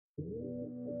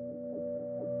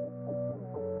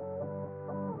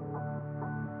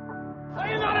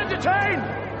entertained?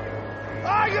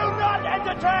 Are you not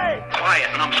entertained?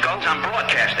 Quiet, numbskulls, I'm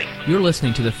broadcasting. You're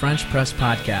listening to the French Press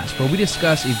Podcast, where we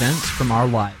discuss events from our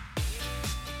lives.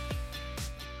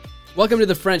 Welcome to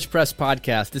the French Press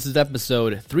Podcast. This is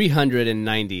episode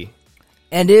 390.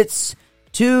 And it's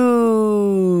Tuesday,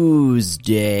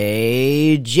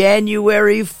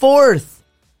 January 4th,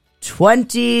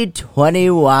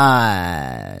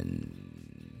 2021.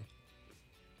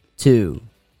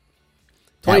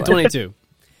 2022.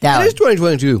 That It is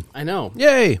 2022. I know.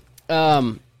 Yay.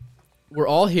 We're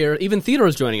all here. Even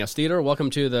Theodore's joining us. Theodore, welcome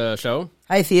to the show.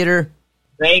 Hi, Theater.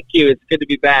 Thank you. It's good to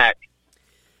be back.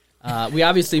 We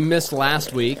obviously missed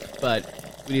last week,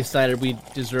 but we decided we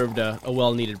deserved a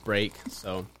well-needed break,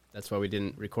 so that's why we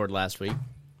didn't record last week.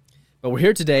 But we're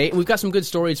here today, and we've got some good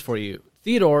stories for you.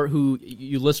 Theodore, who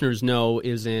you listeners know,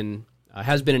 has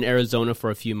been in Arizona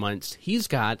for a few months. He's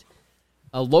got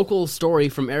a local story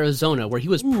from Arizona where he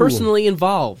was personally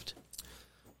involved.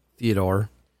 Theodore,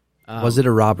 was it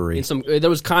a robbery? There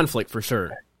was conflict for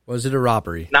sure. Was it a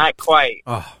robbery? Not quite.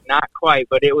 Oh. Not quite,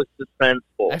 but it was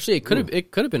suspenseful. Actually, it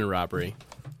could have been a robbery,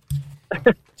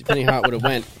 depending how it would have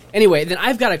went. Anyway, then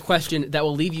I've got a question that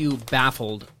will leave you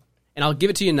baffled, and I'll give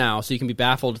it to you now so you can be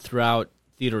baffled throughout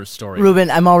Theodore's story. Ruben,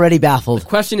 I'm already baffled. The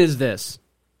question is this.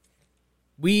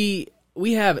 We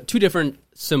have two different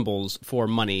symbols for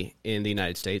money in the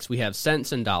United States. We have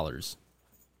cents and dollars.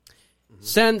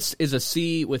 Cents is a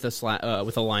C with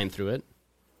a line through it,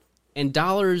 and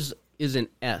dollars is an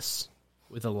S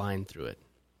with a line through it.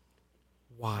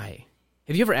 Why?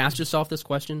 Have you ever asked yourself this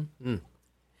question?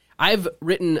 I've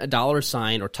written a dollar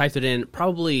sign or typed it in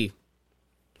probably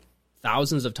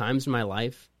thousands of times in my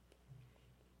life,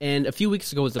 and a few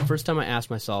weeks ago was the first time I asked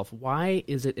myself, why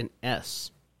is it an S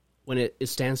when it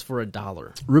stands for a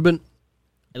dollar? Ruben,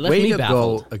 It left way me to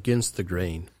baffled. go against the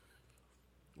grain.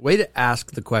 Way to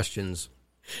ask the questions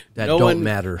that No don't one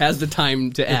matter. has the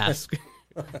time to ask.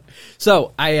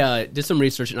 So I did some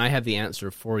research, and I have the answer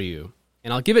for you.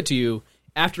 And I'll give it to you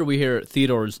after we hear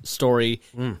Theodore's story.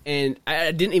 And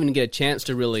I didn't even get a chance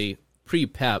to really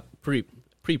pre-prep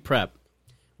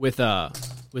with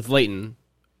Leighton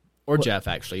or Jeff,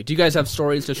 actually. Do you guys have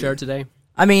stories to share today?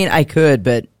 I mean, I could,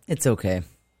 but it's okay.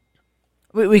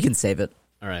 We can save it.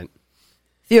 All right.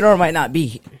 Theodore might not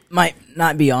be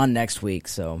on next week,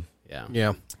 so Yeah.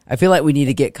 Yeah. I feel like we need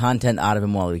to get content out of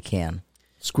him while we can.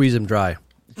 Squeeze him dry.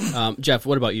 Jeff,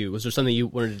 what about you? Was there something you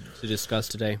wanted to discuss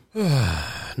today?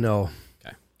 No.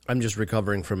 Okay. I'm just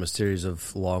recovering from a series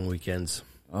of long weekends.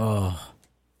 Oh,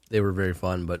 They were very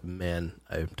fun, but man,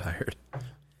 I'm tired.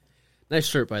 Nice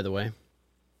shirt, by the way.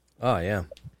 Oh, yeah.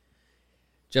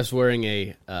 Jeff's wearing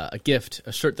a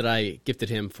shirt that I gifted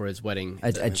him for his wedding.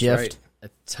 a gift. A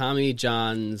Tommy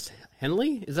John's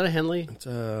Henley? Is that a Henley? It's,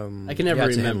 I can never yeah,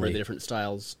 it's a remember Henley. the different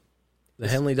styles. The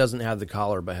Henley doesn't have the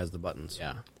collar, but has the buttons.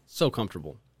 Yeah, so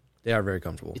comfortable. They are very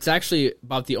comfortable. It's actually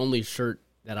about the only shirt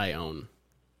that I own.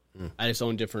 I just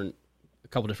own a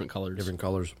couple different colors. Different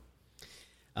colors.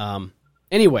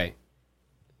 Anyway,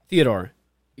 Theodore,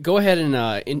 go ahead and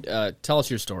tell us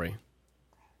your story.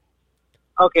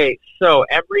 Okay, so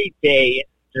every day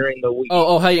during the week.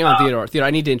 Oh, hang on, Theodore. Theodore, I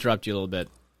need to interrupt you a little bit.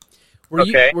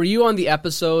 Were you on the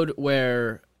episode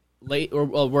where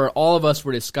where all of us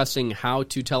were discussing how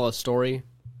to tell a story?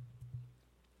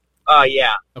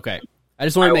 Yeah. Okay. I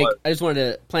just wanted was.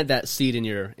 to plant that seed in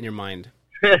your mind.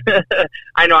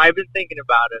 I know, I've been thinking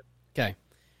about it. Okay.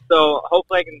 So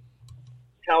hopefully I can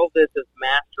tell this as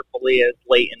masterfully as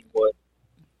Leighton would.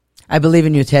 I believe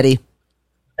in you, Teddy.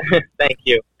 Thank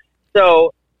you.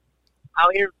 So out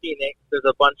here in Phoenix, there's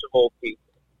a bunch of old people.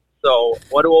 So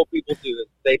what do old people do?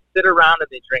 They sit around and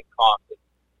they drink coffee.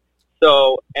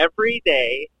 So every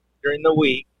day during the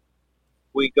week,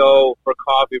 we go for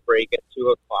coffee break at 2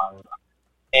 o'clock.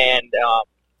 And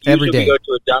Every usually day. we go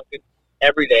to a Dunkin'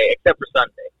 every day, except for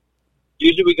Sunday.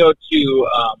 Usually we go to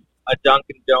a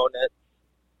Dunkin' Donuts,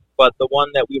 but the one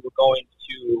that we were going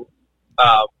to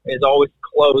is always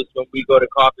closed when we go to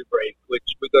coffee break, which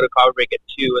we go to coffee break at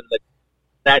 2, and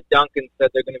that Dunkin' said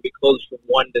they're going to be closed from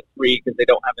 1 to 3 because they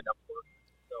don't have enough work.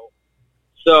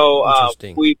 So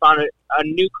Interesting. we found a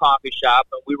new coffee shop,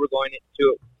 and we were going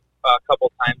into it a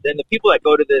couple times. And the people that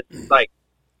go to this, like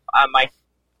my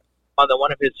father,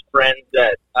 one of his friends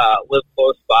that live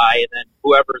close by, and then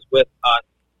whoever's with us,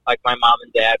 like my mom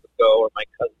and dad would go, or my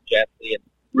cousin Jesse, and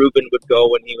Ruben would go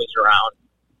when he was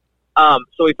around.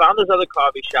 So we found this other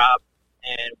coffee shop,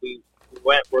 and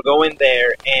we're going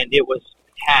there, and it was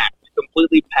packed,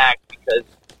 completely packed, because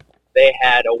they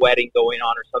had a wedding going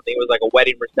on or something. It was like a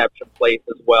wedding reception place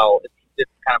as well.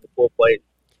 It's kind of a cool place.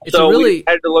 It's so a really we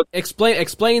had to look.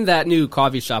 explain that new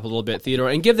coffee shop a little bit, Theodore,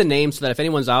 and give the name so that if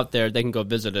anyone's out there, they can go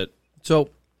visit it. So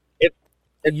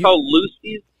It's called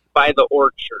Lucy's by the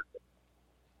Orchard.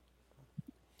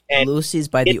 And Lucy's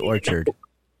by the Orchard.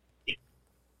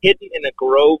 hidden in a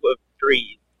grove of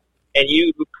trees, and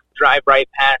you drive right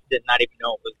past it and not even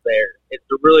know it was there. It's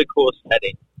a really cool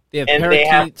setting. They have And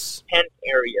parakeets. they have tent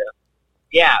area.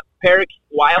 Yeah,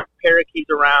 wild parakeets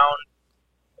around,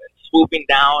 swooping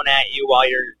down at you while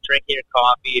you're drinking your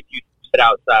coffee if you sit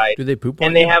outside. do they poop on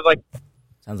And they you? have like,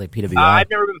 Sounds like PWI. I've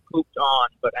never been pooped on,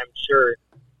 but I'm sure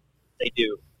they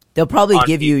do. They'll probably on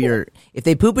give you people. your. If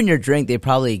they poop in your drink, they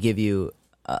probably give you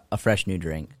a fresh new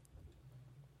drink.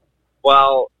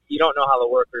 Well, you don't know how the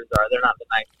workers are. They're not the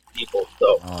nicest people,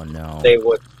 so Oh no. they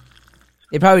would.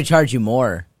 They probably charge you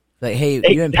more. Like, hey, you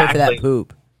didn't pay for that Exactly.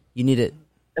 poop. You need it.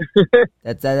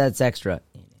 That's extra.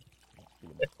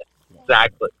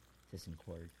 Exactly.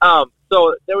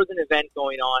 So there was an event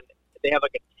going on. They have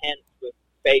like a tent with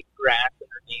fake grass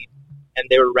underneath, and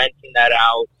they were renting that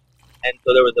out. And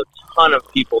so there was a ton of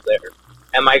people there.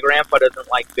 And my grandpa doesn't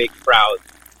like big crowds,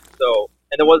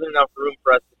 and there wasn't enough room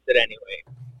for us to sit anyway.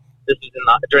 This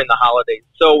was during the holidays,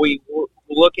 so we were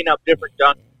looking up different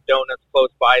Dunkin' Donuts close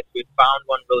by. So we found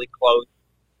one really close.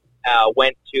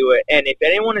 Went to it, and if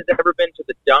anyone has ever been to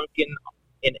the Dunkin'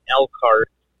 in Elkhart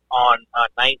on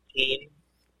 19, you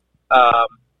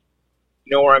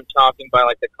know where I'm talking by,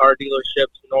 like the car dealerships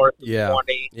north of Yeah.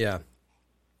 20. Yeah.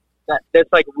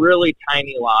 That's like really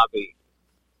tiny lobby.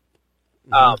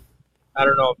 I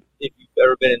don't know if you've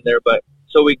ever been in there, but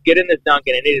so we get in this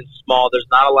Dunkin' and it is small. There's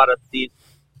not a lot of seats.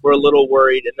 We're a little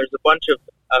worried, and there's a bunch of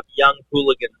young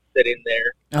hooligans sitting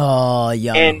there. Oh,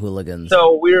 young And hooligans.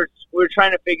 So we were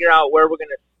trying to figure out where we're going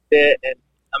to sit, and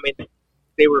I mean,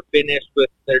 they were finished with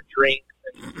their drinks,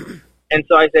 and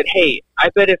so I said, "Hey, I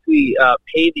bet if we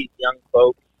pay these young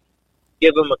folks,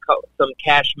 give them some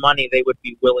cash money, they would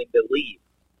be willing to leave."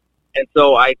 And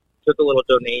so I took a little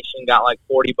donation, got like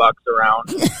 $40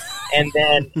 around, and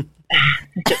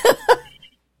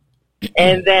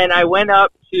then I went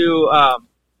up to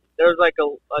there was like a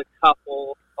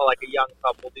couple, like a young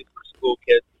couple, these were school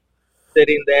kids,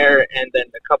 sitting there, and then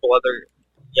a couple other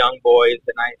young boys,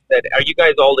 and I said, "Are you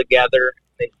guys all together?"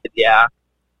 They said, "Yeah."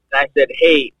 And I said,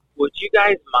 "Hey, would you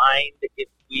guys mind if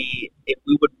we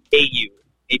would pay you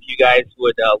if you guys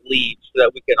would leave so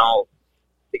that we can all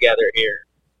together here?"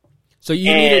 So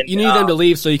you needed them to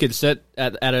leave so you could sit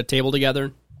at a table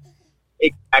together?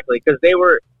 Exactly, because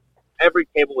every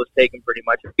table was taken pretty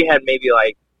much. We had maybe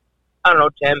like, I don't know,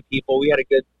 10 people. We had a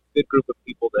good group of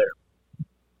people there.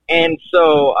 And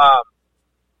so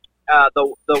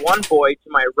the one boy to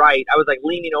my right, I was like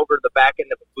leaning over the back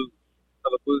end of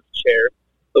a booth chair.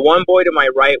 The one boy to my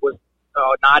right was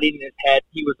nodding his head.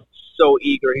 He was so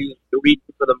eager. He was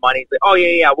reaching for the money. He's like, "Oh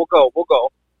yeah, we'll go.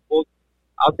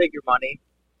 I'll take your money."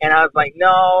 And I was like,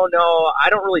 "No, I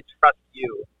don't really trust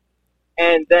you."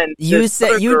 And then you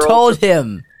told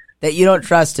him that you don't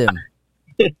trust him.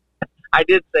 I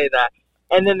did say that.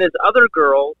 And then this other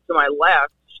girl to my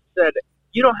left, she said,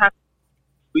 "You don't have to.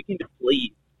 We can just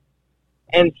leave."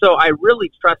 And so I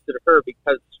really trusted her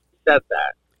because she said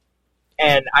that.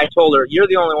 And I told her, "You're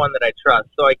the only one that I trust."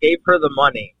 So I gave her the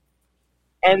money.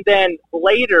 And then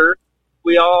later,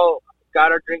 we all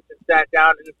got our drinks and sat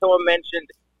down, and someone mentioned,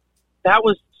 "That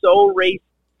was so racist,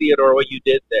 Theodore, what you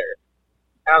did there."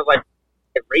 And I was like,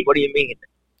 "Racist? What do you mean?"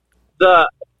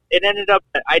 It ended up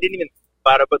that I didn't even think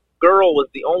about it, but the girl was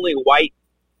the only white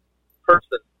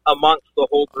person amongst the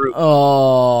whole group.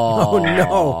 Oh, Oh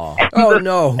no! Oh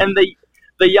no! And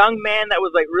the young man that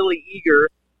was like really eager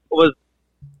was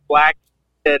black,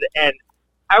 and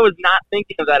I was not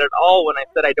thinking of that at all when I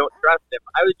said I don't trust him.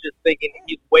 I was just thinking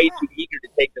he's way too eager to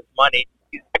take this money.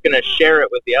 He's not going to share it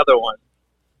with the other one.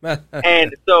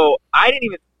 And so I didn't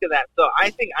even think of that. So I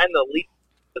think I'm the least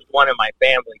one in my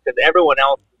family because everyone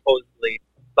else supposedly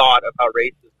thought of how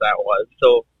racist that was.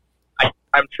 So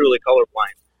I'm truly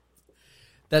colorblind.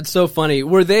 That's so funny.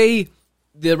 Were they,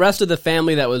 the rest of the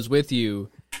family that was with you,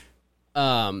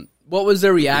 what was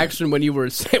their reaction when you were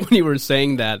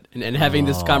saying that and having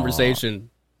this conversation?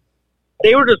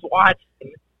 They were just watching.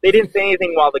 They didn't say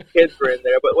anything while the kids were in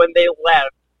there, but when they left,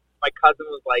 my cousin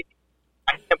was like,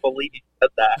 "I can't believe you said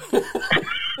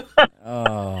that."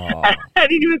 Oh. I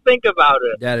didn't even think about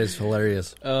it. That is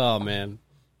hilarious. Oh, man.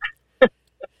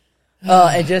 Oh,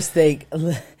 I just think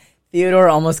Theodore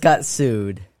almost got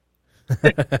sued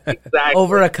Exactly.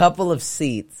 over a couple of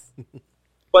seats.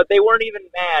 But they weren't even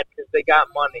mad because they got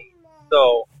money.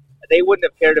 So they wouldn't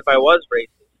have cared if I was racist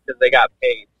because they got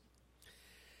paid.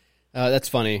 That's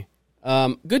funny.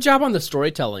 Good job on the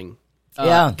storytelling.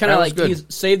 Yeah. Kind That of was like good. he's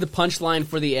saved the punchline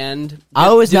for the end.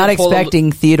 I was not Didn't pull a-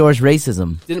 expecting Theodore's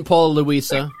racism. Didn't pull a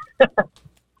Louisa.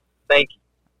 Thank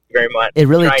you very much. It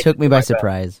really Tried to took me do by my best.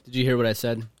 surprise. Did you hear what I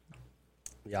said?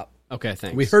 Yep. Okay,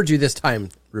 thanks. We heard you this time,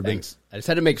 Ruben. Thanks. I just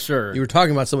had to make sure. You were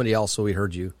talking about somebody else, so we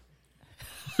heard you.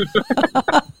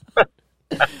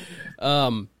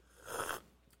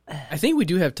 I think we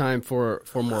do have time for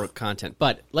more content,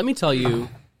 but let me tell you,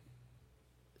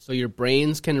 so your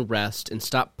brains can rest and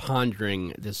stop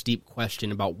pondering this deep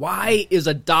question about why is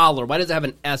a dollar? Why does it have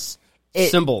an S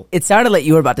symbol? It sounded like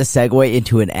you were about to segue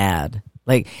into an ad.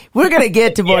 Like, we're going to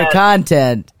get to more Yeah.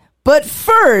 content, but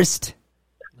first,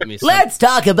 Let me see. let's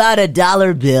talk about a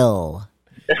dollar bill.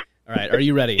 All right, are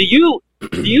you ready? Do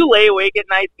you lay awake at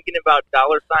night thinking about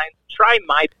dollar signs? Try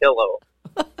My Pillow.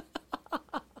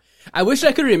 I wish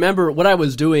I could remember what I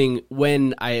was doing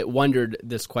when I wondered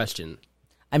this question.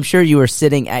 I'm sure you were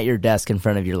sitting at your desk in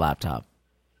front of your laptop.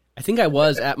 I think I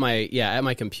was at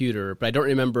my computer, but I don't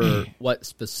remember what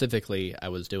specifically I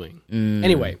was doing.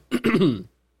 Anyway,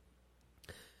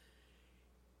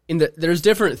 there's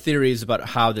different theories about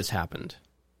how this happened,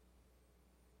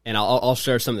 and I'll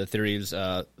share some of the theories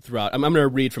throughout. I'm going to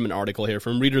read from an article here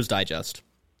from Reader's Digest.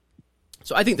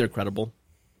 So I think they're credible.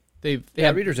 They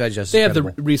have Reader's Digest. They is have the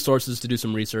credible. resources to do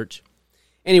some research.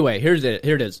 Anyway, here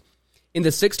it is. In the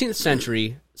 16th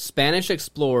century, Spanish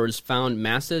explorers found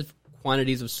massive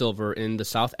quantities of silver in the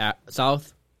South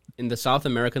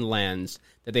American lands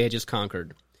that they had just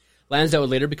conquered, lands that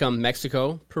would later become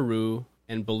Mexico, Peru,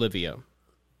 and Bolivia.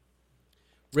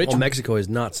 Well, Mexico is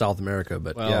not South America,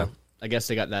 but Well, yeah, I guess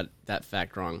they got that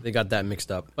fact wrong. they got that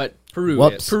mixed up. But Peru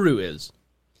Whoops. is.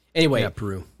 Anyway, Yeah,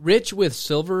 Peru. Rich with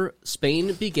silver,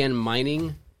 Spain began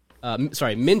minting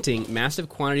massive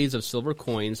quantities of silver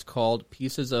coins called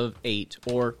pieces of 8,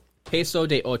 or peso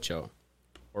de ocho,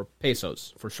 or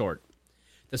pesos for short.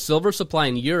 The silver supply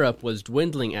in Europe was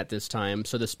dwindling at this time,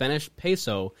 so the Spanish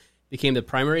peso became the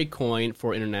primary coin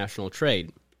for international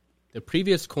trade. The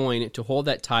previous coin to hold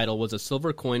that title was a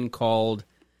silver coin called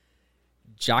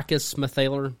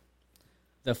Jacquesmethaler.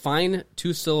 The fine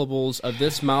two syllables of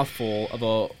this mouthful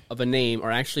of a name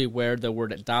are actually where the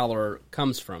word dollar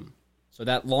comes from. So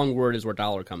that long word is where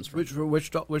dollar comes from.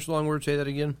 Which long word? Say that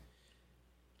again.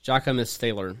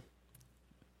 Jacquesmethaler.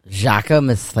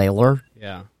 Jacquesmethaler.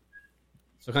 Yeah.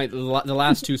 So kind of the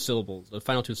last two syllables, the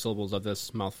final two syllables of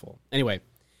this mouthful. Anyway,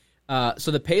 so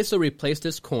the peso replaced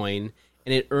this coin,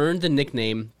 and it earned the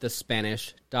nickname the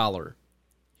Spanish dollar.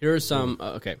 Here are some.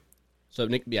 Okay, so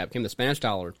it became the Spanish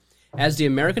dollar. As the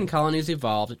American colonies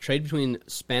evolved, trade between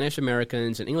Spanish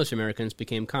Americans and English Americans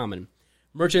became common.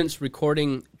 Merchants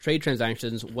recording trade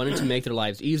transactions wanted to make their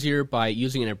lives easier by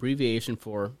using an abbreviation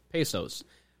for pesos,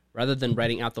 rather than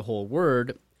writing out the whole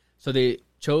word. So they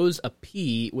chose a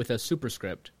P with a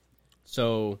superscript.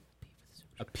 So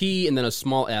a P and then a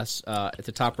small s at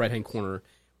the top right-hand corner,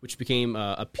 which became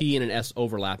a P and an S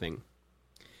overlapping,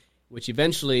 which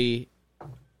eventually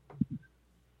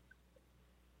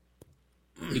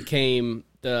became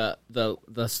the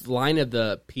line of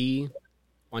the P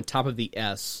on top of the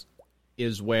S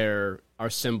is where our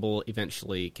symbol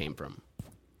eventually came from.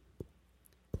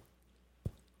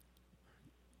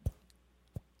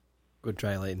 Good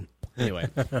try, Layden. Anyway,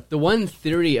 the one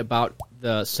theory about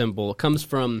the symbol comes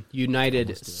from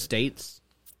United States,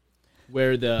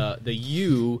 where the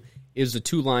U is the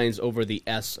two lines over the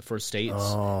S for states.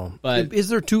 Oh, But is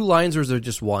there two lines or is there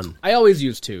just one? I always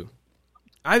use two.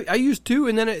 I used two,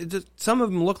 and then some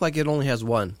of them look like it only has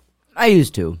one. I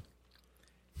used to.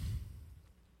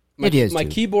 It is My two.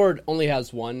 keyboard only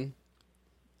has one,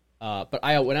 but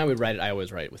when I would write it, I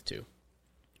always write it with two.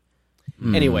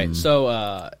 Anyway,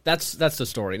 so that's the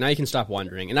story. Now you can stop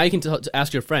wondering, and now you can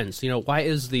ask your friends. Why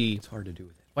is It's hard to do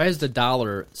with it. why is the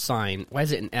dollar sign? Why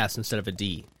is it an S instead of a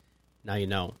D? Now you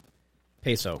know.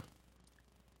 Peso.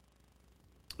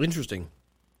 Interesting.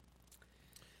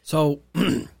 So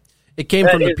it came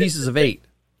from the pieces of 8,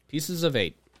 Pieces of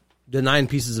 8. the 9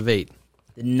 pieces of 8.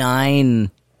 The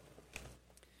 9.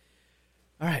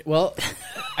 All right. Well,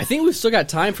 I think we've still got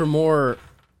time for more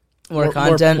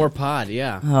content? more pod.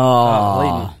 Yeah.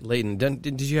 Oh. Layden,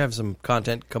 did you have some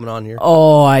content coming on here?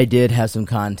 Oh, I did have some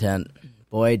content.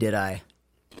 Boy, did I.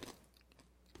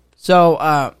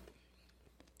 So,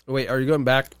 Wait, are you going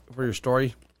back for your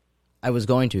story? I was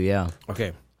going to, yeah.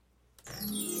 Okay.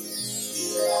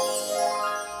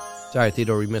 Sorry,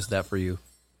 Theodore, we missed that for you.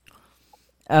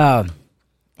 I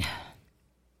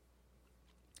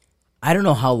don't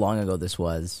know how long ago this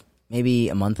was. Maybe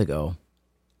a month ago.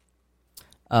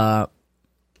 My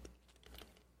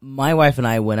wife and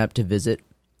I went up to visit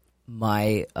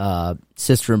my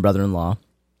sister and brother-in-law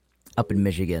up in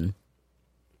Michigan.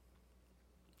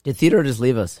 Did Theodore just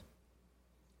leave us?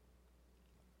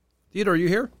 Theodore, are you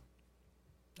here?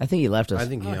 I think he left us. I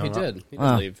think Oh, he he hung up. did. He did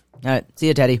Oh. leave. All right. See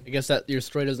you, Teddy. I guess that your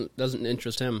story doesn't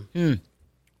interest him.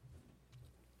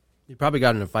 He probably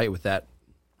got in a fight with that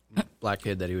black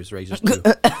kid that he was racist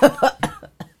to.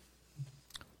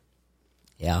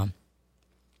 Yeah.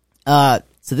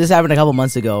 So this happened a couple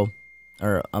months ago,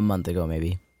 or a month ago,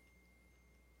 maybe.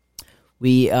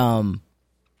 We went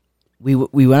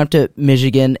up to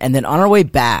Michigan, and then on our way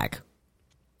back,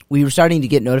 we were starting to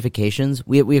get notifications.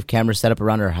 We have cameras set up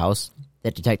around our house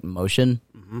that detect motion,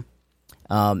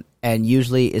 and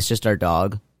usually it's just our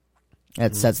dog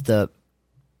that sets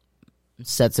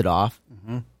it off.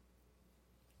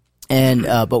 And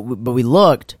but we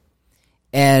looked,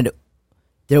 and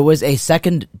there was a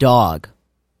second dog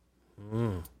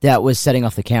that was setting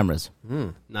off the cameras.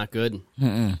 Not good.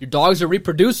 Your dogs are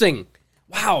reproducing.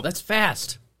 Wow, that's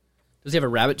fast. Does he have a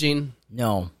rabbit gene?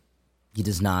 No, he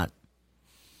does not.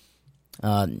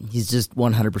 He's just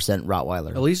 100%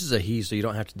 Rottweiler. At least it's a he, so you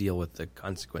don't have to deal with the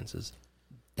consequences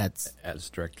That's as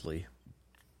directly,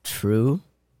 true.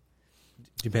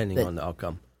 depending on the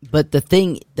outcome. But the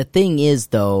thing is,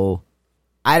 though,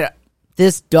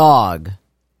 this dog,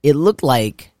 it looked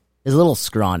like it was a little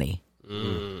scrawny.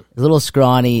 A little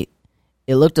scrawny.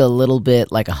 It looked a little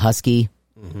bit like a husky,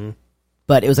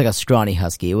 but it was like a scrawny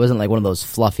husky. It wasn't like one of those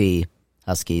fluffy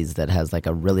huskies that has like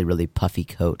a really, really puffy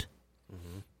coat.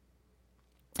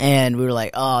 And we were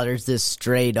like, oh, there's this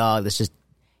stray dog that's just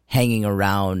hanging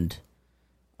around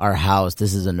our house.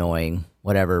 This is annoying,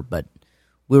 whatever. But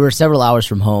we were several hours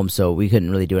from home, so we couldn't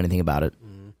really do anything about it.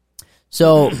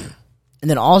 So, and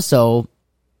then also,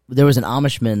 there was an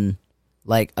Amishman,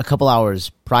 like a couple hours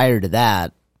prior to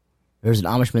that, there was an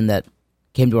Amishman that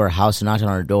came to our house and knocked on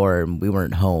our door, and we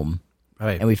weren't home.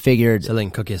 Right. And we figured, Selling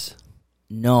cookies.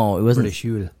 no, it wasn't. Pretty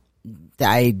sure.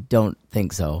 I don't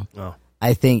think so. Oh.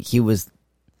 I think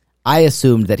I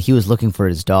assumed that he was looking for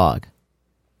his dog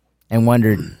and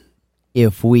wondered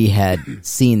if we had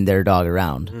seen their dog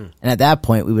around. And at that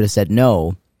point, we would have said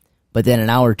no. But then an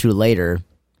hour or two later,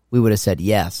 we would have said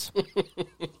yes.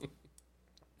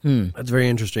 That's very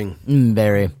interesting.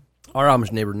 Very. Our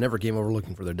Amish neighbor never came over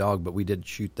looking for their dog, but we did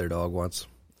shoot their dog once.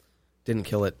 Didn't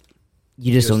kill it.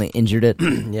 You just only injured it?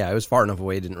 Yeah, it was far enough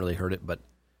away, it didn't really hurt it, but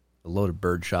a loaded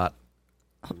bird shot.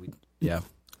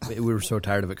 We were so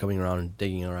tired of it coming around and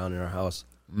digging around in our house.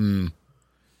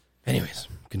 Anyways,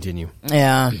 continue.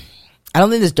 Yeah. I don't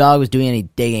think this dog was doing any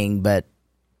digging, but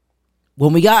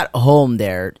when we got home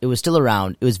there, it was still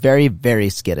around. It was very, very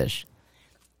skittish.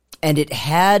 And it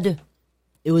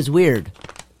was weird.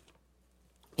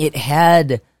 It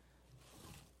had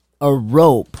a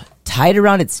rope tied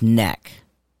around its neck,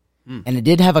 and it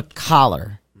did have a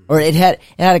collar. Or it had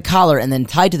a collar, and then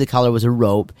tied to the collar was a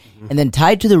rope, and then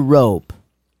tied to the rope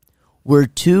were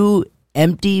two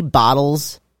empty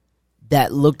bottles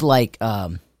that looked like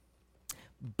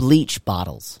bleach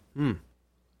bottles.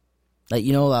 Like,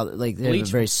 you know, like they have a Bleach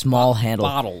very small handle.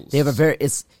 bottles. They have a very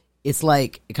it's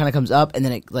like it kind of comes up and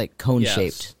then it like cone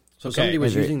shaped. So Okay. somebody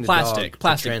was Wait, using the plastic- dog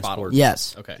plastic to transport. bottles.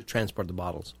 Yes. Okay. To transport the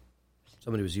bottles.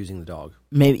 Somebody was using the dog.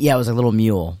 Maybe, yeah, it was like a little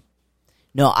mule.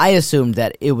 No, I assumed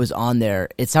that it was on there.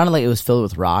 It sounded like it was filled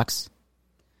with rocks.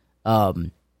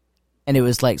 And it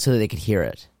was like so that they could hear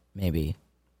it, maybe.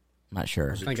 I'm not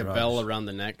sure. Like a drugs? bell around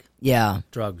the neck. Yeah.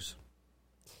 Drugs.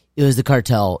 It was the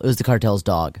cartel. It was the cartel's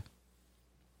dog.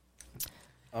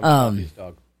 Coffee's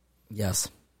dog. Yes.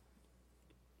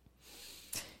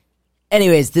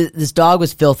 Anyways, this dog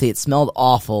was filthy. It smelled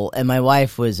awful, and my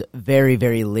wife was very,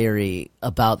 very leery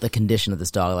about the condition of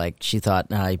this dog. Like, she thought,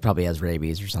 nah, he probably has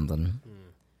rabies or something.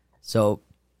 So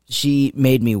she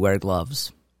made me wear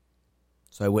gloves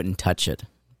so I wouldn't touch it.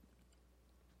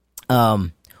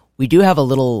 We do have a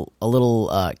little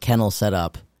kennel set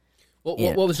up. What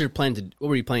Yeah. was your plan to? What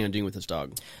were you planning on doing with this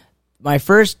dog? My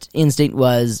first instinct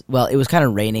was, well, it was kind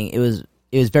of raining. It was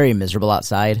very miserable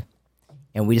outside,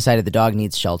 and we decided the dog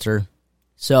needs shelter.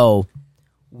 So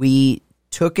we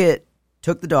took the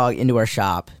dog into our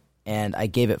shop, and I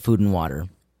gave it food and water.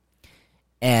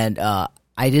 And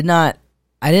I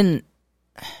didn't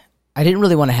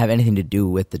really want to have anything to do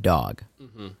with the dog.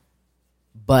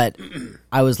 But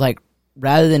I was like,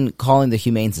 rather than calling the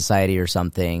Humane Society or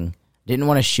something, didn't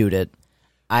want to shoot it.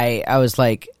 I was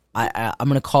like, I'm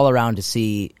going to call around to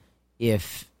see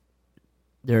if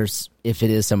it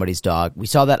is somebody's dog. We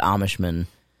saw that Amishman.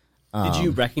 Did you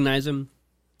recognize him?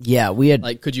 Yeah, we had.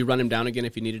 Like, could you run him down again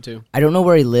if you needed to? I don't know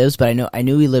where he lives, but I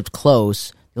knew he lived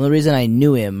close. The only reason I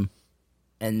knew him,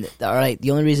 the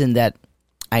only reason that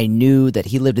I knew that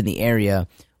he lived in the area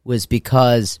was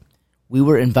because we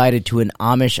were invited to an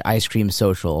Amish ice cream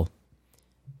social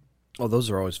Oh, those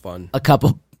are always fun. a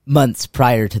couple months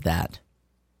prior to that,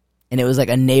 and it was like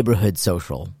a neighborhood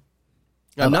social.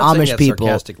 I'm of not saying Amish that people.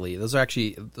 sarcastically. Those are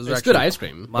actually It's good ice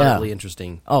cream. Moderately Yeah.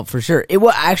 interesting. Oh, for sure. It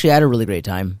was actually I had a really great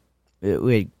time.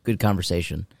 We had good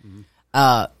conversation.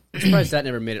 I'm surprised that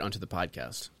never made it onto the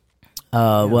podcast.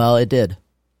 Well, it did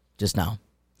just now.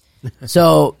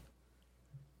 So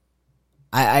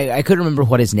I couldn't remember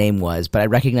what his name was, but I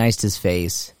recognized his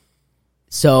face.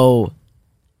 So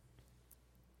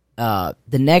the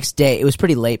next day, it was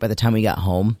pretty late by the time we got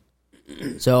home.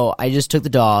 So I just took the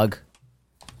dog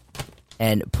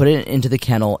and put it into the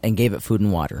kennel and gave it food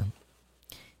and water.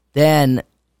 Then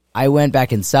I went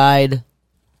back inside.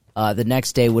 The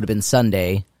next day would have been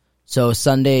Sunday. So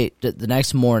Sunday, the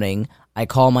next morning, I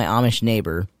call my Amish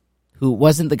neighbor, who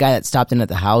wasn't the guy that stopped in at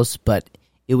the house, but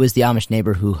it was the Amish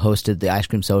neighbor who hosted the ice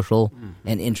cream social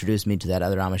and introduced me to that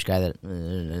other Amish guy.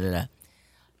 That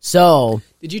So,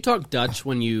 Did you talk Dutch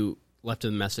when you left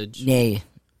a message? nay,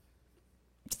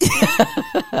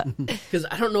 Because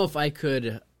I don't know if I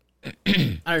could.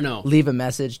 I don't know leave a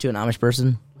message to an Amish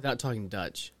person. without talking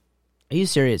Dutch. Are you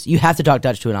serious? You have to talk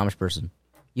Dutch to an Amish person.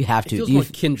 You have It to. feels You more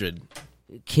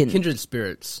kindred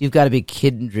spirits. You've got to be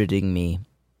kindreding me.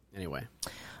 Anyway,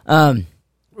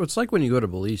 It's like when you go to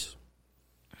Belize.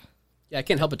 yeah, I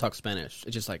can't help but talk Spanish.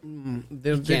 It's just like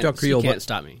They can't, talk Creole, You can't but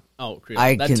stop me. Oh, Creole.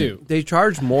 I That can- too. they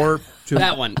charge more to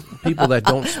That one. people that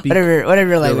don't speak Whatever your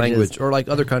their language, language, is. or like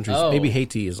other countries. Oh. Maybe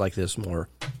Haiti is like this more.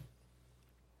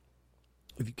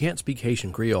 If you can't speak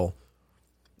Haitian Creole,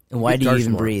 And why do you charge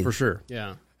even more, breathe? For sure.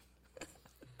 Yeah.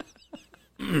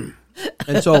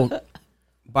 And so,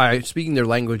 by speaking their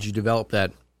language, you develop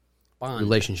that Bond.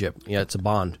 relationship. Yeah, it's a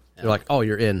bond. You're like, oh,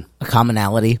 you're in. A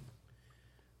commonality.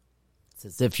 It's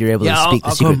as if you're able to I'll- speak the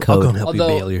I'll secret come, I'll code. come help Although-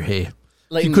 you bail your hay.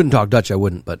 Like, If you couldn't talk Dutch, I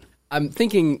wouldn't, but I'm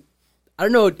thinking. I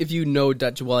don't know if you know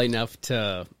Dutch well enough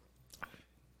to.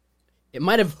 It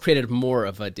might have created more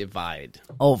of a divide.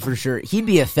 Oh, for sure. He'd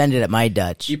be offended at my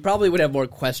Dutch. You probably would have more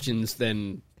questions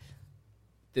than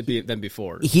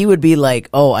before. He would be like,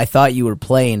 "Oh, I thought you were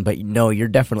playing, but no, you're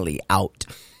definitely out."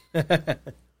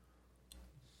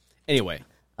 Anyway,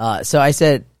 So I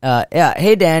said, "Yeah,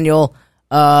 hey Daniel,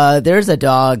 there's a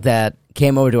dog that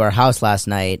came over to our house last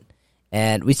night,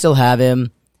 and we still have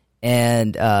him.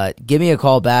 And give me a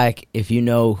call back if you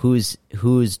know whose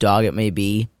dog it may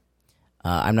be.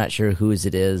 I'm not sure whose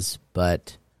it is,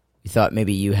 but we thought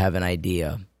maybe you have an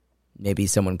idea. Maybe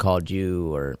someone called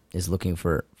you or is looking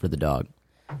for the dog.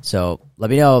 So let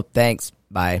me know. Thanks.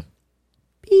 Bye.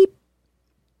 Beep.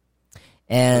 the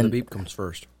And beep comes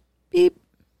first. beep.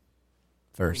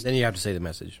 First. Then you have to say the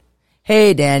message.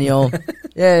 Hey, Daniel.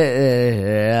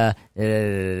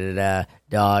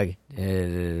 Dog.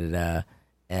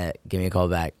 Give me a call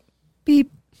back.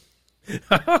 Beep.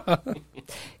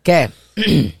 Okay.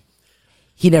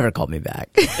 He never called me back.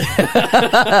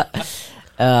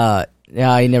 No,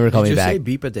 he never called Did me you back. say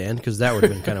beep at the end? Because that would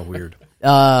have been kind of weird. he's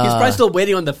probably still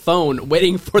waiting on the phone,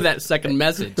 waiting for that second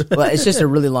message. Well, it's just a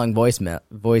really long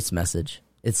voice message.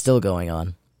 It's still going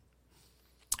on.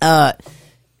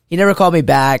 He never called me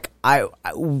back.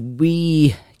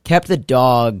 We kept the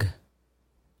dog,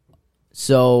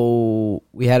 so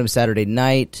we had him Saturday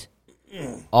night,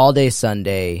 all day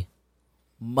Sunday.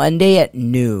 Monday at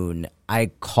noon,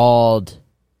 I called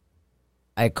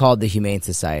the Humane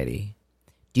Society.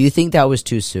 Do you think that was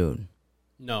too soon?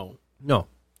 No. No.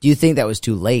 Do you think that was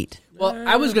too late? Well,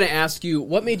 I was going to ask you,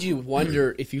 what made you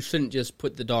wonder if you shouldn't just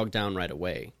put the dog down right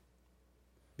away?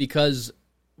 Because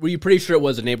were you pretty sure it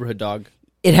was a neighborhood dog?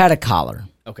 It had a collar.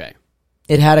 Okay.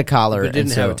 It had a collar. But it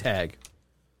didn't and have so- a tag.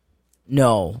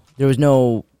 No, there was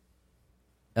no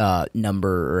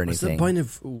number or What's the anything. point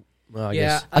of... Well, I Yeah.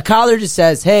 guess. A collar just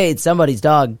says, "Hey, it's somebody's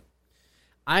dog.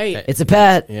 I It's a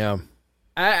pet." Yeah.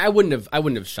 I wouldn't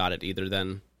have shot it either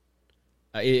then.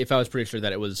 If I was pretty sure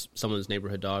that it was someone's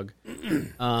neighborhood dog.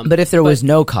 But if there was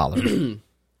no collar,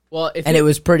 Well, if and it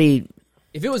was pretty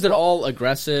if it was at all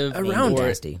aggressive Around or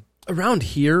nasty. Around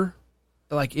here,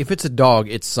 like, if it's a dog,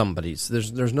 it's somebody's.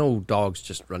 There's no dogs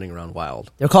just running around wild.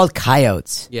 They're called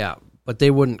coyotes. Yeah, but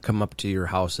they wouldn't come up to your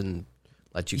house and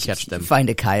let you catch them. Find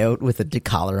a coyote with a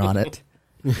collar on it.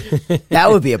 That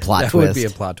would be a plot That twist. would be a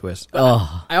plot twist.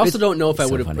 Oh, I also don't know if I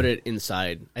so would have funny. put it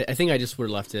inside. I think I just would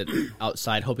have left it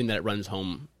outside, hoping that it runs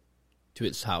home to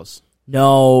its house.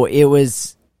 no, it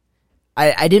was.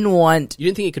 I didn't want. You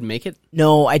didn't think it could make it?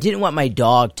 No, I didn't want my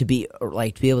dog to be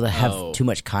to be able to have Oh. too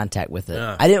much contact with it.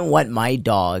 Yeah. I didn't want my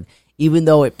dog, even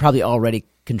though it probably already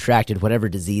contracted whatever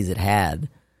disease it had.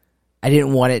 I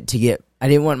didn't want it to get. I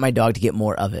didn't want my dog to get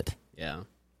more of it. Yeah.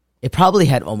 It probably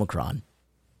had Omicron.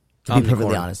 To be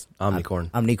perfectly Omnicorn. honest,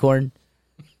 Omnicorn. Omnicorn,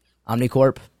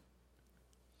 Omnicorp.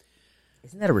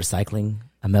 Isn't that a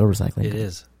metal recycling? It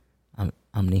is.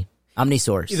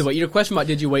 Omnisource. Either way, your question about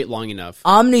did you wait long enough?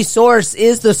 Omnisource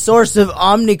is the source of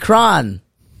Omicron,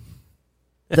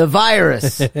 the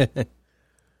virus.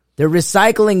 They're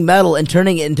recycling metal and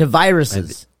turning it into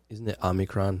viruses. Isn't it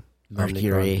Omicron?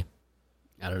 Mercury.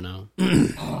 I don't know.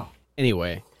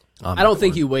 Anyway, I don't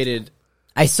think you waited.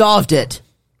 I solved it.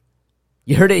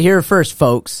 You heard it here first,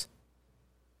 folks.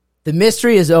 The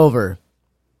mystery is over.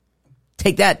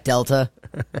 Take that, Delta.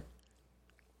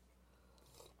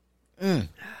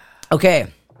 Okay.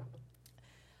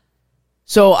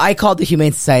 So I called the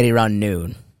Humane Society around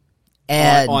noon.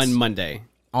 And On Monday.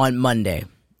 On Monday,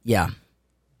 yeah.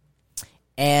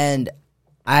 And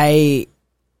I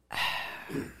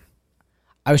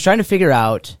was trying to figure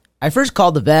out. I first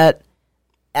called the vet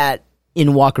in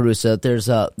Wakarusa.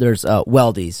 There's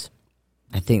Weldy's.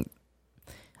 I think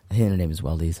their name is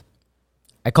Weldy's.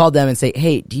 I called them and say,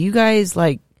 "Hey, do you guys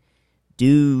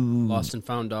do Lost and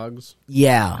found dogs?"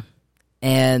 Yeah,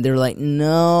 and they were like,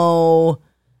 "No."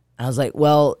 I was like,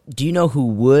 "Well, do you know who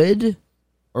would,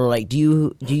 or do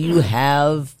you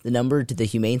have the number to the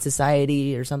Humane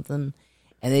Society or something?"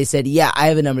 And they said, "Yeah, I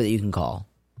have a number that you can call."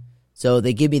 So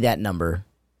they give me that number.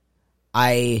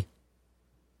 I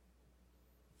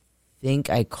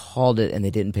think I called it and they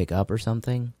didn't pick up or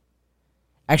something.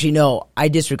 Actually, no, I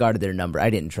disregarded their number. I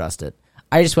didn't trust it.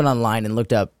 I just went online and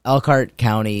looked up Elkhart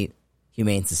County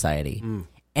Humane Society. And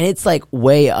it's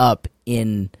way up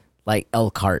in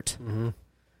Elkhart.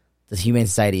 The Humane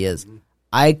Society is.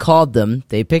 I called them.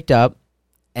 They picked up.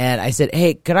 And I said,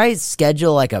 "Hey, could I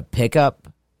schedule a pickup?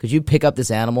 Could you pick up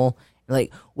this animal?" And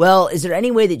 "Well, is there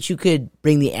any way that you could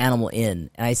bring the animal in?"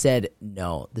 And I said,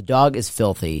 "No, the dog is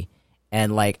filthy.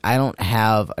 And I don't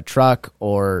have a truck,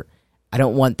 or I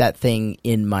don't want that thing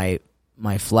in my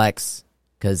flex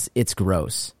because it's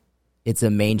gross. It's a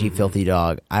mangy, filthy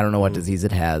dog. I don't know what disease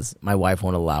it has. My wife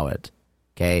won't allow it.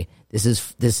 Okay, this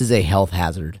is a health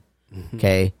hazard.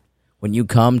 Okay, when you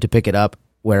come to pick it up,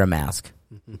 wear a mask,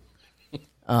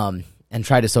 and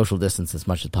try to social distance as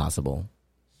much as possible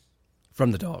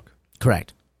From the dog.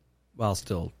 Correct. While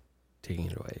still taking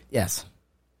it away. Yes."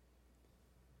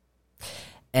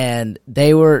 And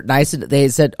they were nice. They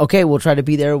said, "Okay, we'll try to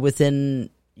be there within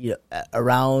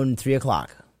around 3:00.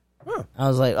 Huh. I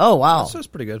was like, "Oh wow, That's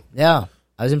pretty good. yeah."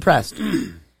 I was impressed.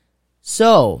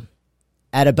 So,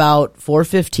 at about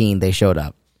 4:15, they showed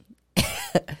up.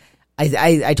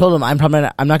 I told them I'm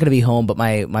not going to be home, but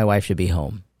my wife should be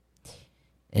home,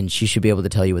 and she should be able to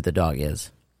tell you what the dog is.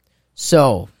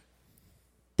 So,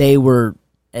 they were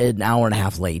an hour and a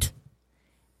half late,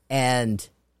 and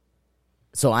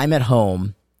so I'm at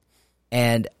home.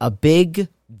 And a big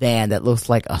van that looks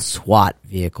like a SWAT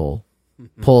vehicle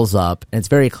pulls up, and it's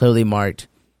very clearly marked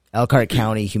Elkhart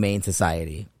County Humane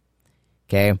Society.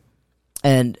 Okay,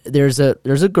 and there's a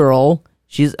girl.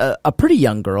 She's a pretty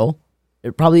young girl,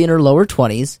 probably in her lower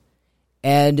 20s,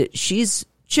 and she's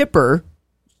chipper,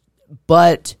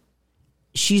 but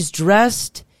she's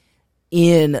dressed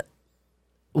in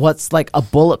what's a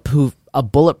bulletproof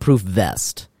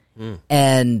vest,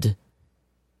 and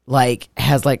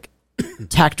has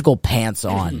tactical pants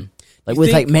on,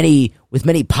 with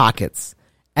many pockets,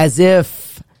 as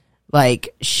if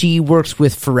she works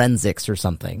with forensics or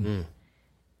something.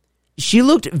 She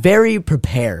looked very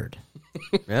prepared.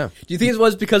 Yeah. Do you think it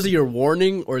was because of your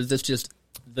warning, or is this just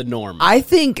the norm? I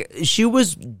think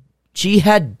she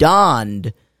had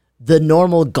donned the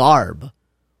normal garb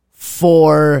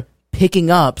for picking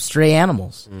up stray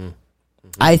animals.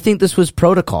 I think this was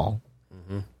protocol.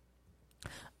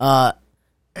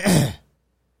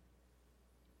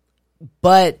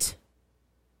 But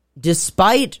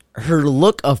despite her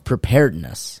look of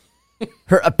preparedness,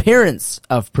 her appearance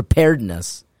of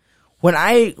preparedness, when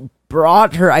I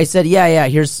brought her, I said, yeah,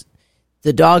 here's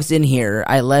the dog's in here.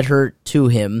 I led her to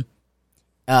him,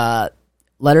 led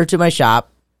her to my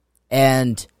shop,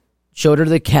 and showed her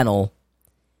the kennel.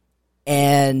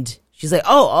 And she's like,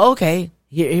 "Oh, okay,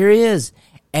 here he is."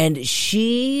 And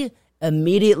she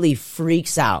immediately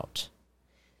freaks out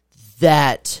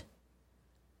that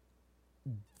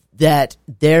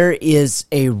there is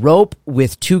a rope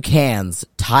with 2 cans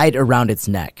tied around its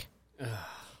neck.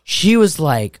 She was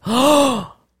like,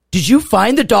 "Oh, did you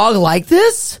find the dog like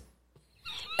this?"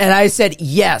 And I said,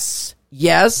 yes,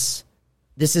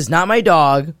 this is not my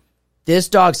dog. This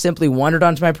dog simply wandered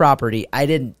onto my property. I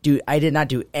did not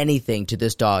do anything to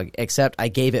this dog except I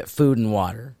gave it food and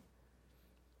water.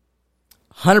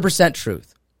 100%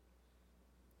 truth.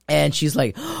 And she's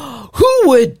like, "Who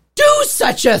would do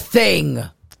such a thing?"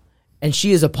 And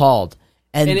she is appalled.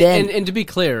 And then, to be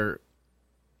clear,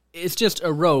 it's just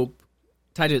a rope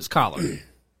tied to its collar.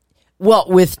 Well,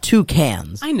 with 2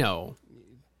 cans. I know.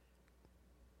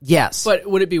 Yes. But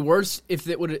would it be worse if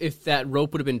that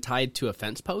rope would have been tied to a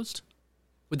fence post?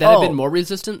 Would that have been more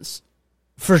resistance?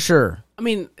 For sure. I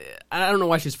mean, I don't know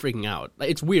why she's freaking out. Like,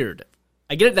 it's weird.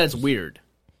 I get it that it's weird.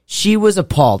 She was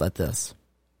appalled at this.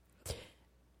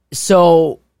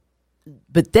 So,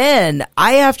 but then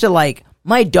I have to, like,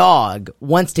 my dog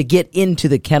wants to get into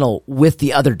the kennel with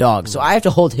the other dog, so I have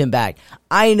to hold him back.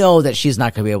 I know that she's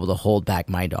not going to be able to hold back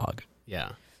my dog.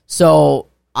 Yeah. So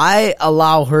I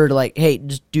allow her to, like, hey,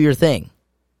 just do your thing.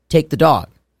 Take the dog.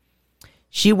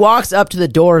 She walks up to the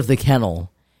door of the kennel,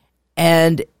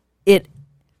 and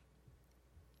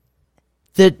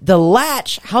the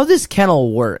latch, how this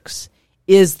kennel works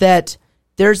is that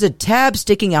there's a tab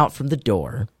sticking out from the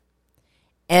door,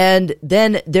 and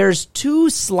then there's 2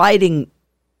 sliding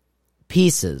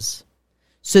pieces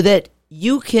so that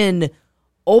you can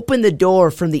open the door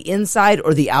from the inside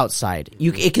or the outside.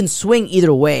 It can swing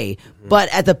either way,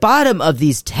 but at the bottom of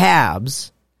these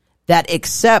tabs that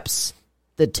accepts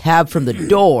the tab from the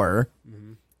door,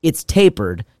 it's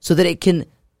tapered so that it can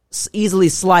easily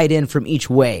slide in from each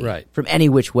way, Right. from any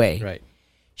which way. Right.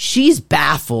 She's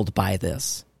baffled by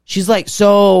this. She's like,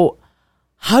 so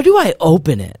how do I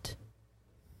open it?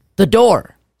 The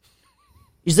door.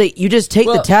 She's like, you just take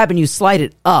the tab and you slide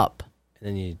it up,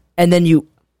 And then and then you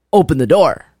open the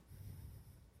door.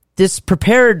 This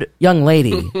prepared young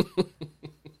lady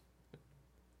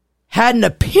had an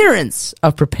appearance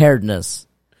of preparedness,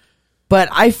 but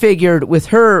I figured with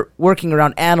her working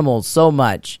around animals so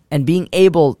much and being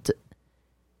able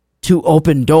to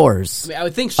open doors. I mean, I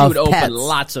would think she Of would open pets.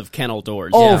 lots of kennel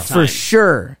doors. Oh, yeah, for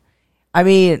sure. I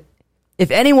mean, if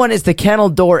anyone is the kennel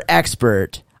door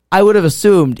expert, I would have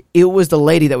assumed it was the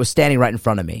lady that was standing right in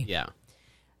front of me. Yeah.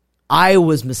 I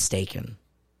was mistaken.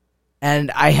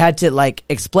 And I had to, like,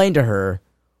 explain to her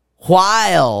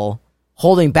while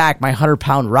holding back my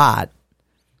 100-pound rod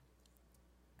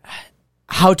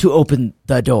how to open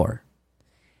the door.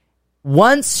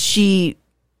 Once she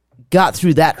got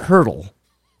through that hurdle,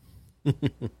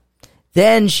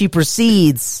 then she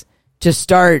proceeds to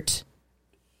start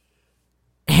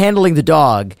handling the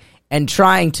dog and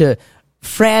trying to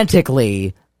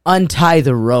frantically untie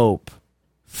the rope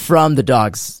from the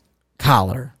dog's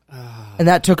collar. And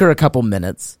that took her a couple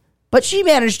minutes, but she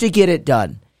managed to get it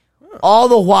done. All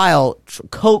the while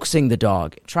coaxing the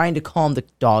dog, trying to calm the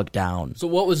dog down. So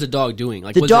what was the dog doing?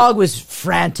 Like The dog was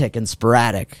frantic and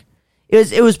sporadic.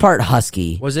 It was part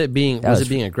husky. was it being was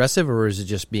being aggressive, or was it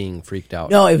just being freaked out?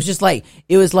 No, it was just like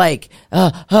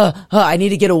I need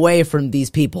to get away from these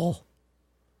people.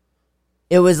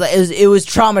 It was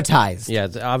traumatized. Yeah,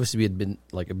 obviously he had been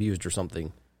like abused or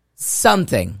something,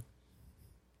 Something.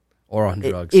 or on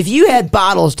drugs. If you had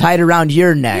bottles tied around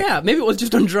your neck, Yeah, maybe it was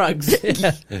just on drugs.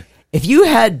 if you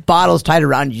had bottles tied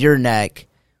around your neck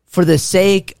for the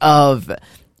sake of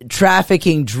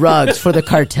trafficking drugs for the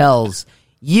cartels,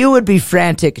 you would be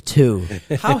frantic too.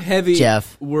 How heavy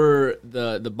Jeff. were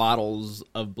the bottles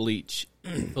of bleach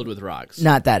filled with rocks?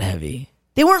 Not that heavy.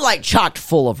 They weren't like chocked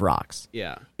full of rocks.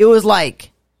 Yeah. It was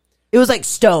like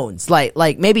stones,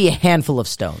 like maybe a handful of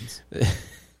stones.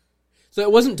 So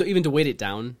it wasn't even to weight it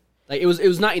down. Like it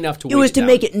was not enough to. It was to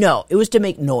make it it was to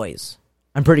make noise.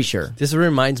 I'm pretty sure. This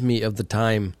reminds me of the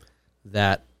time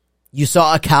that You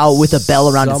saw a cow with a bell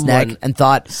around its neck Someone- and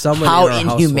thought, someone how in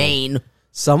our inhumane.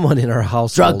 someone in our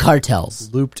house Drug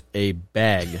cartels. looped a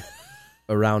bag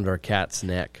around our cat's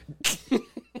neck.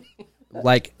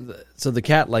 So the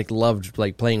cat loved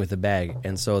playing with the bag,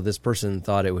 and so this person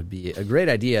thought it would be a great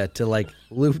idea to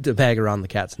loop the bag around the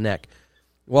cat's neck.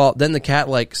 Well, then the cat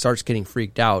starts getting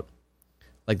freaked out,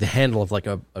 like the handle of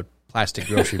a plastic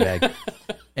grocery bag,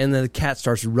 and then the cat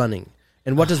starts running.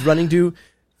 And what does running do?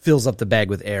 Fills up the bag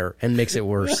with air and makes it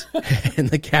worse. And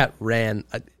the cat ran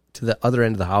to the other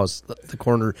end of the house, the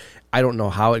corner. I don't know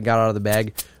how it got out of the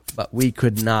bag, but we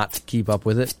could not keep up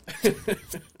with it.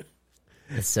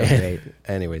 It's so great.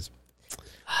 Anyways,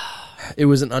 it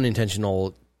was an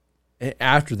unintentional.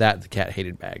 After that, the cat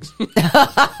hated bags.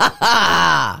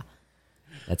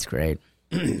 That's great.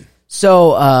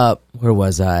 So, where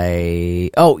was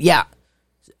I? Oh, yeah.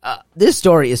 This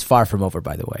story is far from over,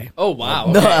 by the way. Oh wow!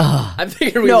 Okay. I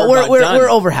figured we were about we're done.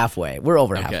 over halfway. We're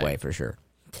over halfway for sure.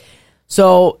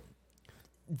 So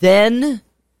then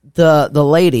the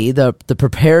lady, the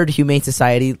Prepared Humane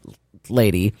Society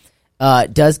lady,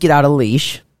 does get out a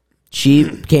leash. She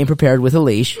came prepared with a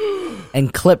leash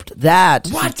and clipped that.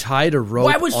 She tied a rope.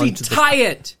 Why would she onto tie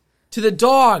it to the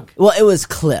dog? Well, it was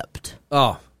clipped.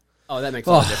 Oh, That makes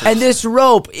a lot of difference. And this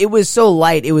rope, it was so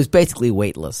light, it was basically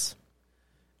weightless.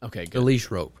 Okay, the good.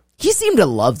 leash rope. He seemed to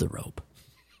love the rope.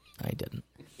 I didn't.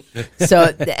 So,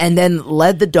 and then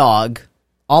led the dog,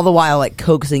 all the while like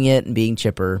coaxing it and being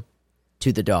chipper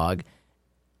to the dog.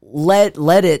 Led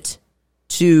it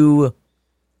to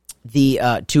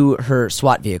the to her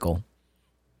SWAT vehicle.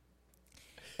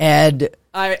 And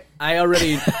I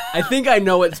think I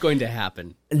know what's going to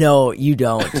happen. no, you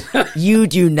don't. You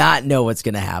do not know what's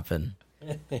going to happen.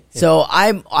 So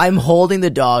I'm holding the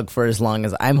dog for as long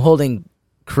as I'm holding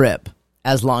Crip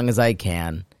as long as I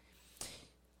can.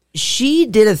 She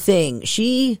did a thing.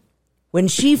 When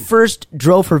she first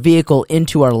drove her vehicle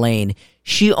into our lane,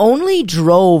 she only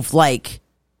drove like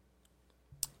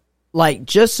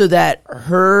just so that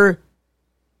her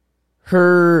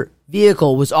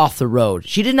vehicle was off the road.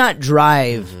 She did not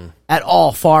drive at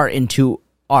all far onto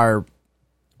our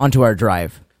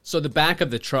drive. So the back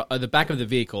of the back of the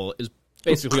vehicle is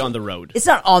basically on the road. It's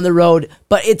not on the road,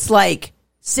 but it's like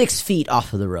 6 feet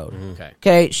off of the road. Okay.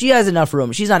 Okay. She has enough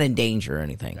room. She's not in danger or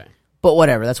anything. Okay. But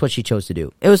whatever. That's what she chose to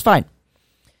do. It was fine.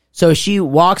 So she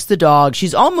walks the dog.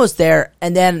 She's almost there,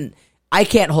 and then I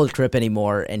can't hold Crip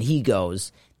anymore, and he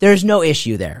goes. There's no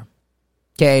issue there.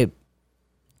 Okay.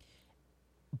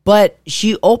 But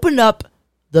she opened up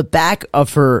the back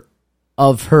of her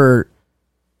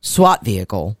SWAT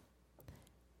vehicle,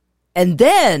 and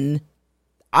then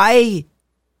I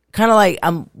kind of like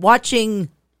I'm watching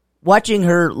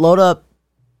her load up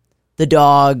the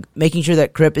dog, making sure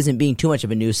that Crip isn't being too much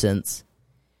of a nuisance.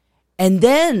 And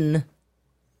then,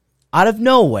 out of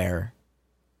nowhere,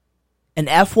 an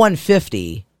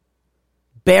F-150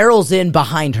 barrels in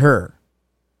behind her.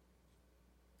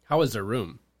 How is there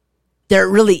room? There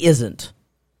really isn't.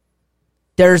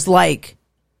 There's like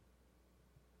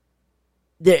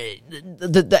the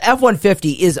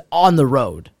F-150 is on the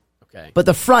road. Okay. But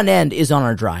the front end is on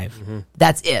our drive.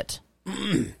 That's it.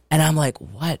 And I'm like,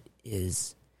 what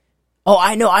is... Oh,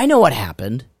 I know what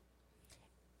happened.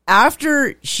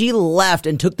 After she left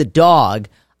and took the dog,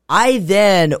 I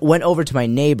then went over to my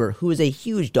neighbor, who is a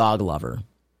huge dog lover.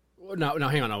 No,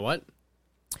 hang on. What?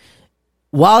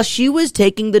 While she was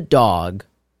taking the dog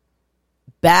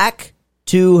back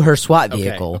to her SWAT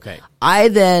vehicle, Okay. I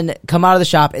then come out of the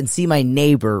shop and see my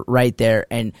neighbor right there,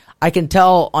 and I can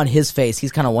tell on his face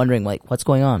he's kind of wondering, like, what's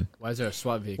going on? Why is there a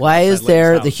SWAT vehicle? Why is outside there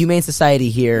Layton's the house? Humane Society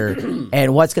here,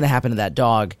 and what's going to happen to that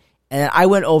dog? And I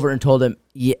went over and told him,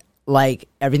 yeah, like,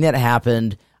 everything that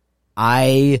happened,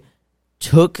 I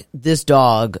took this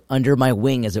dog under my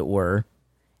wing, as it were,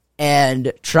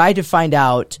 and tried to find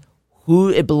out who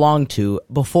it belonged to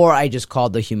before I just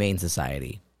called the Humane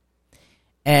Society.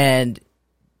 And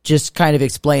just kind of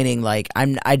explaining, like,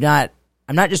 I'm not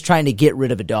just trying to get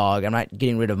rid of a dog. I'm not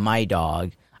getting rid of my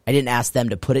dog. I didn't ask them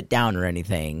to put it down or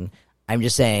anything. I'm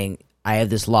just saying I have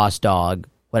this lost dog,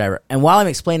 whatever. And while I'm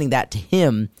explaining that to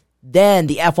him, then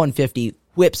the F-150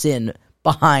 whips in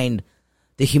behind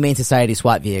the Humane Society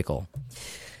SWAT vehicle.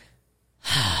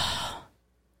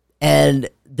 And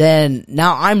then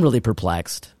now I'm really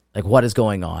perplexed. Like, what is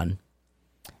going on?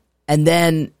 And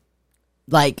then,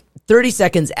 like, 30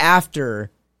 seconds after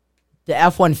the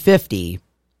F-150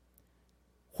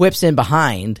 whips in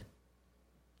behind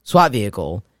SWAT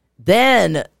vehicle,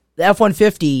 then the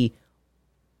F-150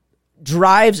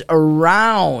 drives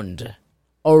around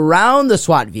the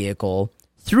SWAT vehicle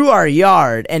through our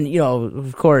yard, and, you know,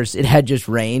 of course, it had just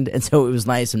rained, and so it was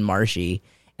nice and marshy,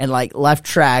 and, like, left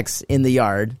tracks in the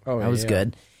yard. Oh, that was yeah.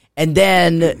 good. And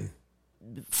then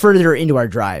further into our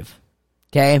drive,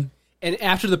 okay? And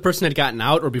after the person had gotten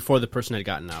out, or before the person had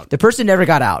gotten out? The person never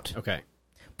got out. Okay.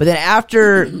 But then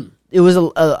after, it was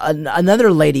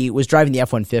another lady was driving the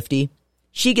F-150.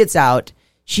 She gets out.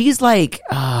 She's like,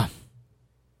 I'm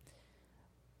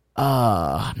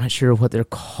not sure what they're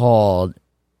called.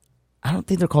 I don't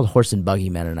think they're called horse and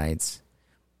buggy Mennonites.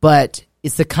 But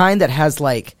it's the kind that has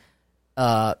like,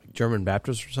 German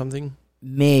Baptist or something?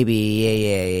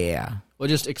 maybe, yeah. Well,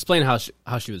 just explain how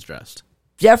she was dressed.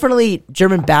 Definitely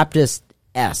German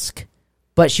Baptist-esque.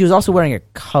 But she was also wearing a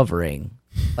covering,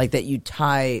 like that you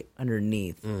tie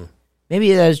underneath.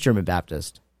 Maybe that is German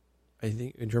Baptist. I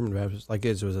think German Baptist, like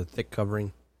it was a thick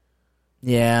covering.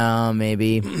 Yeah,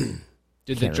 maybe.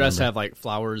 Did the dress have like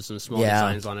flowers and small Yeah.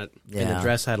 designs on it? Yeah. And the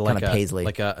dress had like Kinda paisley.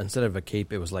 instead of a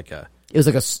cape, it was like a, It was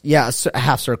like a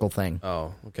half circle thing.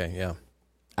 oh, okay, yeah.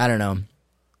 I don't know.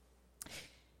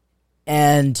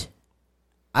 And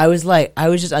I was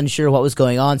just unsure what was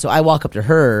going on. So I walk up to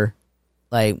her,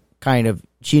 like, kind of,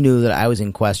 she knew that I was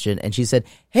in question. And she said,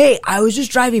 hey, I was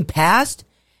just driving past.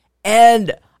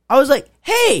 And I was like,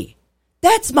 hey,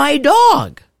 that's my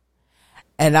dog.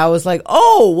 And I was like,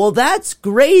 oh, well, that's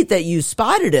great that you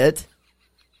spotted it.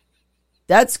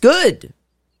 That's good.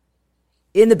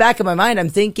 In the back of my mind, I'm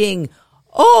thinking,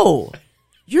 oh,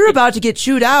 you're about to get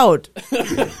chewed out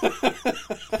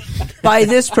by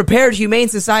this prepared Humane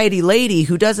Society lady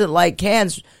who doesn't like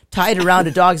cans tied around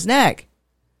a dog's neck.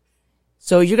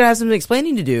 So you're going to have some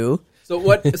explaining to do. So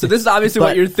this is obviously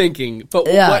what you're thinking. But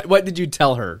Yeah. what did you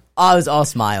tell her? I was all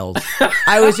smiles.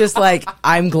 I was just like,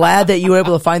 I'm glad that you were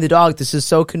able to find the dog. This is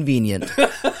so convenient.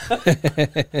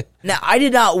 Now, I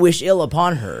did not wish ill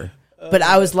upon her, but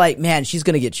I was like, man, she's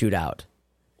going to get chewed out.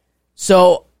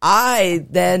 So I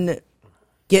then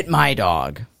get my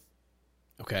dog,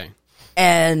 Okay.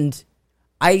 and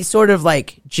I sort of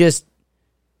like just,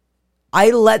 I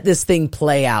let this thing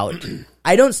play out.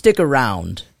 I don't stick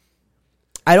around.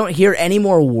 I don't hear any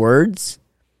more words.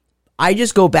 I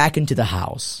just go back into the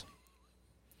house.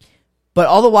 But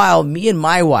all the while, me and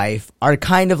my wife are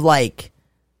kind of like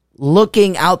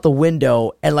looking out the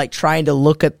window and like trying to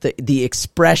look at the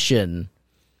expression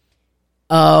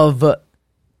of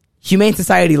Humane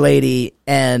Society lady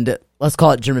and let's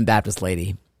call it German Baptist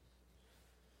lady.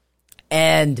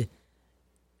 And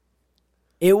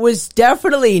it was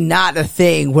definitely not a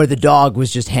thing where the dog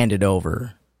was just handed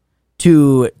over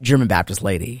to German Baptist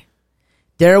lady.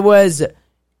 There was a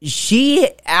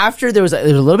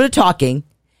little bit of talking,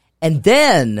 and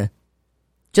then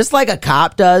just like a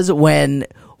cop does when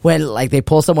like they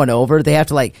pull someone over, they have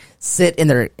to like sit in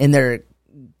their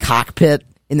cockpit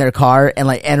in their car and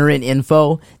like enter in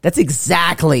info. That's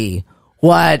exactly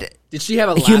what Did she have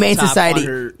a Humane laptop Society. on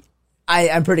her?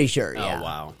 I'm pretty sure. Yeah.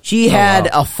 Wow. She had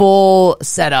a full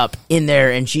setup in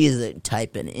there, and she's like,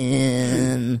 typing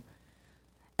in.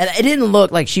 And it didn't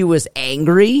look like she was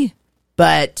angry,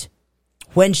 but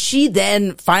when she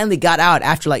then finally got out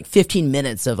after like 15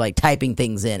 minutes of like typing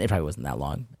things in, it probably wasn't that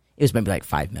long. It was maybe like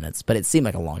 5 minutes, but it seemed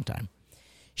like a long time.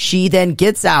 She then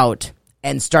gets out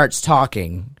and starts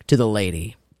talking to the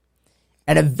lady.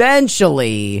 And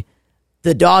eventually,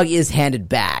 the dog is handed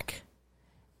back.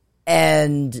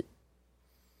 And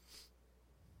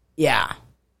yeah,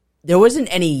 there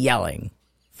wasn't any yelling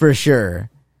for sure,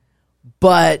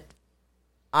 but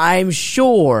I'm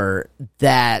sure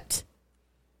that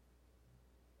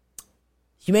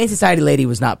Humane Society lady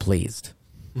was not pleased.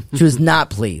 She was not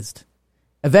pleased.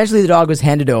 Eventually, the dog was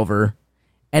handed over,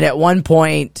 and at one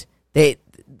point, they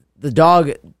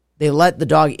let the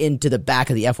dog into the back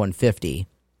of the F-150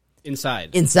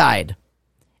 inside,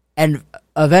 and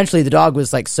eventually, the dog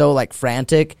was like so like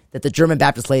frantic that the German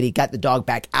Baptist lady got the dog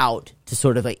back out to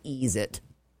sort of like ease it.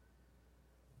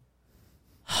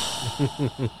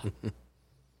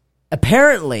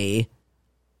 Apparently,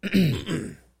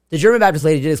 the German Baptist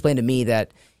lady did explain to me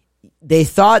that they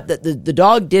thought that the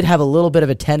dog did have a little bit of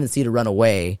a tendency to run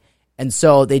away, and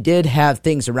so they did have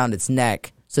things around its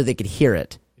neck so they could hear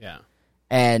it. Yeah.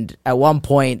 And at one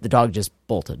point, the dog just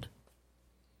bolted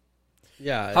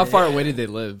Yeah. How far away did they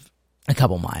live? a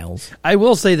couple miles. I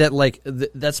will say that like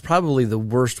that's probably the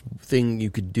worst thing you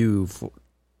could do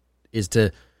is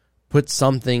to put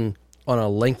something on a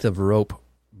length of rope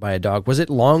by a dog. Was it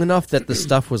long enough that the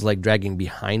stuff was like dragging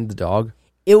behind the dog?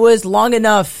 It was long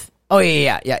enough. Oh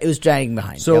yeah. It was dragging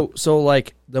behind. So Yep. so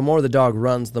like the more the dog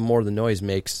runs, the more the noise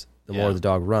makes. The more Yeah. the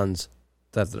dog runs.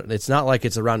 It's not like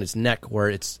it's around its neck where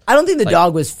it's. I don't think the like-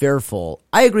 dog was fearful.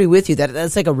 I agree with you that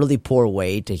that's like a really poor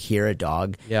way to hear a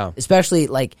dog. Yeah. Especially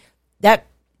like that.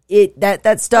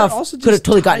 That stuff also could have just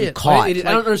totally tie gotten it, caught. right?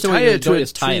 I don't understand why tie you it to don't a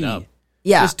just tie it tree. up.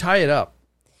 Yeah, Just tie it up.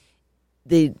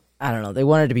 I don't know. They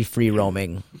wanted to be free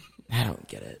roaming. I don't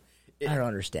get it. I don't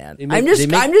understand. They make- I'm they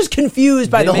make- just confused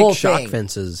by They the make whole shock thing.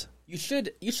 fences. You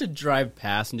should drive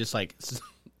past and just like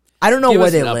I don't know give where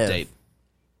us they an live. update.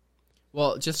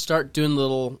 Well, just start doing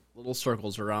little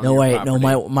circles around. No, your wait, no.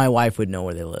 property. My wife would know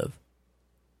where they live.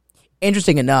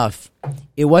 Interesting enough,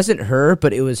 it wasn't her,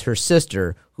 but it was her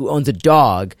sister who owns a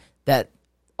dog that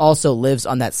also lives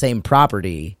on that same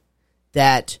property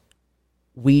that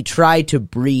we tried to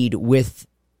breed with.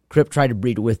 Crip tried to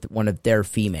breed with one of their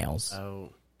females, Oh,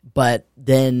 but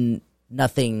then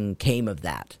nothing came of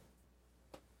that.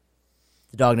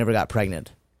 The dog never got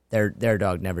pregnant. Their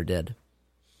dog never did.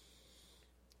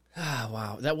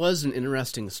 wow, that was an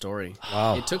interesting story.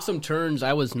 Wow, it took some turns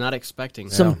I was not expecting.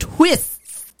 Some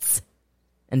twists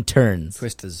and turns.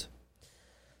 Twisters.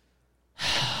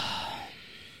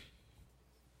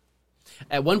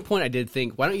 At one point, I did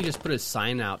think, why don't you just put a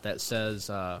sign out that says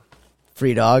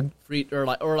Free dog. free or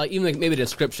like even like maybe a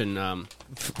description.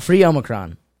 Free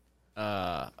Omicron.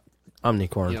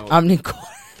 Omnicorn. You know, Omnicorn.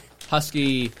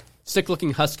 husky,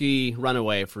 sick-looking husky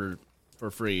runaway for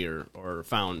free or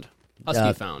found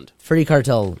husky found Free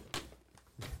cartel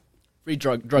free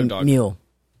drug dog. mule.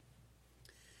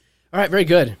 All right, very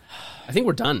good. I think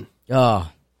we're done. Oh,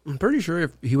 I'm pretty sure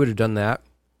if he would have done that,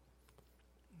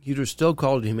 He was still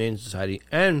called the Humane Society,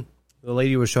 and the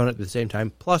lady was shown at the same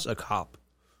time, plus a cop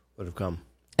would have come.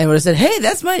 And would have said, "Hey,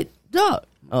 that's my dog."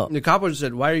 Oh, The cop would have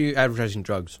said, "Why are you advertising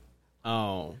drugs?"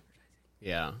 Oh,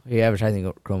 yeah. you're advertising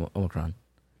Omicron.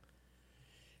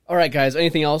 All right, guys.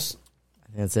 Anything else?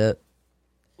 That's it.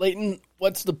 Leighton,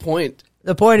 what's the point?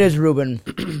 The point is,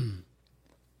 Ruben,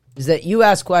 is that you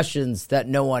ask questions that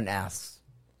no one asks.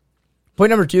 Point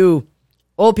number 2,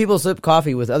 old people sip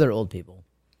coffee with other old people.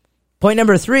 Point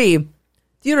number 3,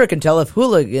 theater can tell if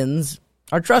hooligans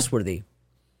are trustworthy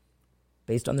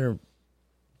based on their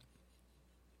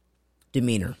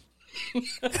demeanor.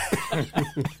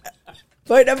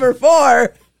 Point number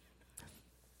 4,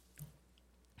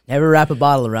 never wrap a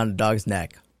bottle around a dog's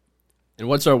neck. And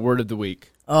what's our word of the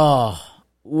week? Oh,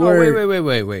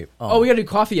 Wait. Oh, we got to do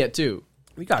coffee yet, too.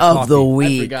 We got of coffee. the I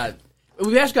week forgot.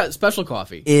 We actually got special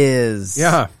coffee. is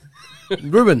Yeah.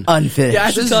 Ruben. unfinished. Yeah,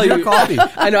 I should This tell is you. your coffee.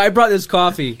 I know. I brought this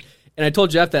coffee, and I told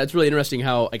Jeff that it's really interesting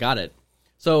how I got it.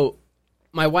 So,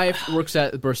 my wife works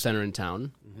at the birth center in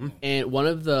town, and one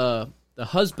of the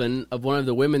husband of one of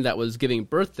the women that was giving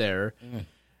birth there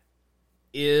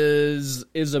is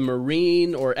a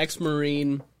Marine or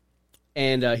ex-Marine,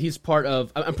 and he's part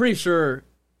of. I'm pretty sure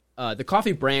the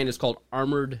coffee brand is called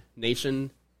Armored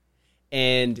Nation,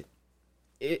 and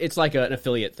it's like an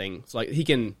affiliate thing. So like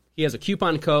he has a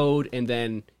coupon code, and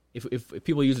then if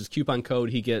people use his coupon code,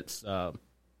 he gets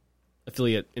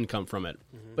affiliate income from it.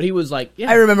 But he was like,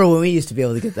 yeah. I remember when we used to be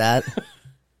able to get that.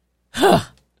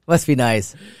 Must be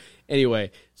nice.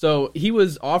 Anyway, so he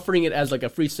was offering it as like a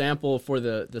free sample for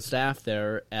the staff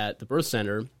there at the birth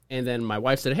center, and then my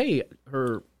wife said, "Hey,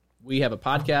 we have a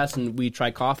podcast and we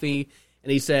try coffee,"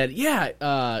 and he said,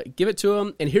 "Yeah, give it to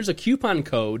him, and here's a coupon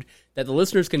code that the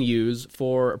listeners can use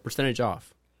for a percentage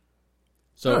off."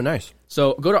 So nice.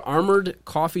 So go to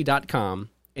armoredcoffee.com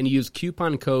and use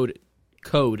coupon code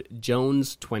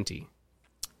Jones20.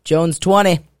 Jones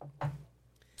 20.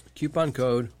 Coupon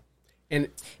code. And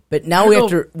But now I we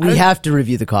don't have know- to have to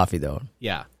review the coffee though.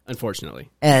 yeah, unfortunately.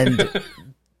 And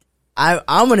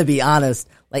I'm going to be honest,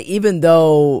 like even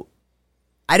though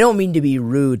I don't mean to be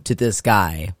rude to this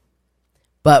guy,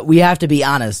 but we have to be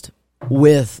honest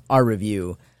with our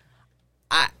review.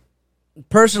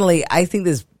 Personally, I think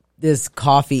this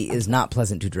coffee is not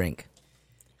pleasant to drink.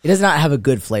 It does not have a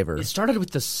good flavor. It started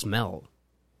with the smell.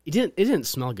 It didn't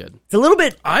smell good. It's a little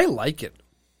bit I like it.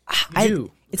 it's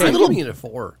I'm a little giving it a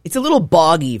 4. it's a little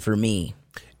boggy for me.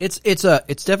 It's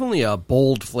definitely a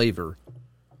bold flavor,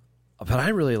 but I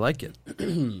really like it.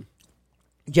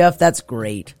 Jeff, that's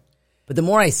great. But the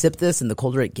more I sip this and the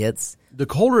colder it gets, The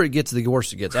colder it gets, the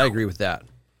worse it gets. I agree with that.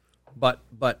 But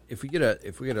if we get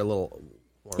a little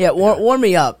warm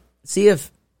me up. See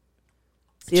if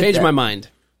Change that- my mind.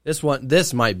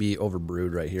 this might be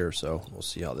overbrewed right here, so we'll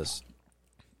see how this.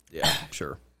 Yeah,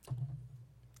 sure.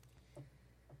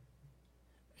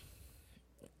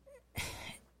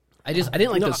 I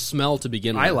didn't like the smell to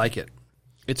begin with. I like it.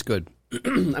 It's good.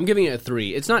 I'm giving it a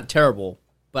 3. It's not terrible,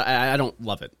 but I don't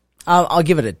love it. I'll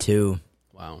give it a 2.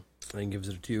 Wow. I think gives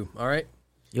it a 2. All right.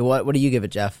 What do you give it,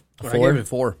 Jeff? A I 4? give it a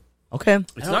 4. Okay.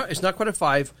 It's not quite a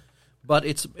 5, but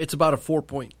it's about a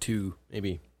 4.2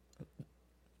 maybe.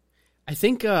 I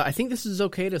think this is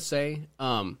okay to say.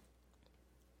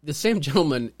 The same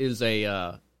gentleman is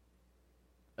a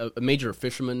major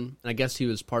fisherman, and I guess he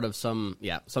was part of some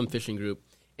fishing group.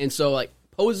 And so, like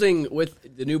posing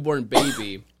with the newborn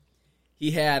baby, he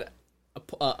had a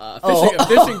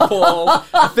fishing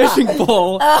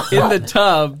pole in the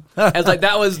tub, as like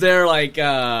that was their like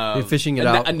fishing it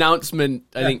out announcement.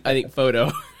 I think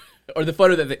photo or the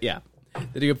photo they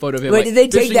took a photo of him. Wait, like, did they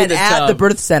take fishing in that at tub. the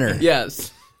birth center?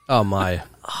 Yes. Oh my!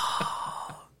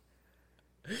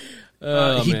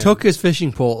 He man. took his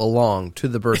fishing pole along to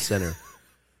the birth center.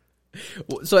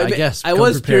 So I guess, I come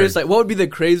was prepared. curious, like, what would be the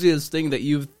craziest thing that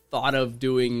you've thought of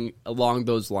doing along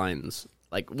those lines?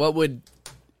 Like, what would?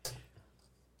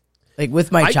 Like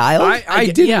with my child? I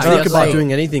didn't yeah, think yes. about Like-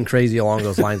 doing anything crazy along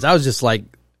those lines. I was just like,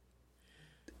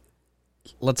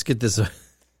 let's get this.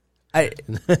 I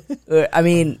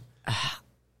mean,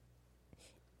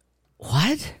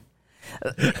 what?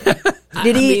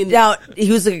 Did he? Now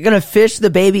he was going to fish the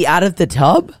baby out of the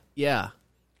tub. Yeah.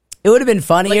 It would have been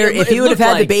funnier Like, if it he would have looked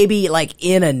had the like- baby like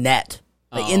in a net,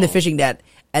 like in the fishing net,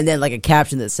 and then like a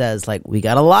caption that says like "We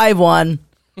got a live one,"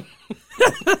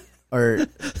 or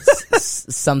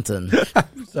something.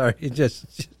 Sorry, it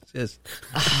just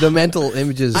the mental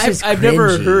images. I've never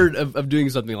cringy. heard of doing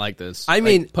something like this. I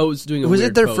mean, doing a was it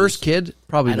weird their pose. first kid?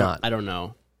 Probably not. I don't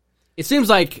know. It seems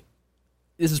like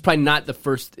this is probably not the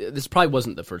first. This probably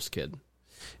wasn't the first kid.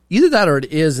 Either that or it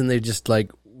is, and they just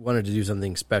like wanted to do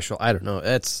something special. I don't know.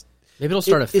 Maybe it'll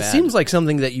start a fad. It seems like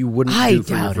something that you wouldn't I do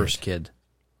for your doubt first it. kid.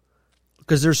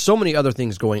 Because there's so many other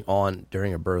things going on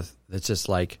during a birth that's just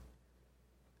like,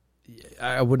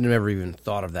 I wouldn't have ever even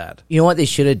thought of that. You know what they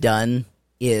should have done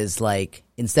is, like,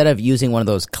 instead of using one of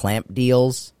those clamp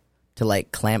deals to,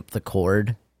 like, clamp the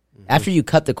cord, after you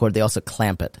cut the cord, they also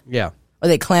clamp it. Yeah. Or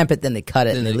they clamp it, then they cut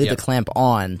it, and they leave yeah. the clamp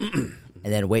on,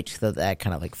 and then wait till that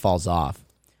kind of, like, falls off.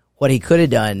 What he could have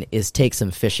done is take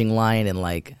some fishing line and,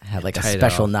 like, have, like, a Tie it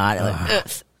special off. knot, and,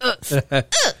 like,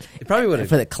 It probably would have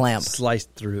for the clamp.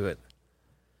 sliced through it.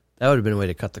 That would have been a way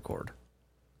to cut the cord.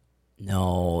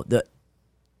 No.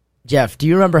 Jeff, do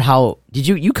you remember how,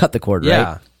 you cut the cord,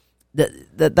 Yeah. right?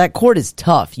 That cord is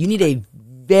tough. You need a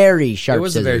very sharp It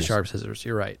was scissors. a very sharp scissors.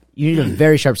 You're right. You need a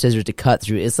very sharp scissors to cut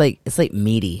through. It's like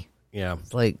meaty. Yeah.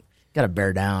 It's like gotta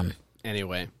bear down.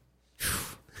 Anyway.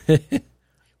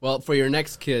 Well, for your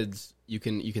next kids, you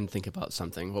can think about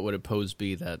something. What would a pose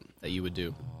be that you would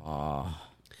do? All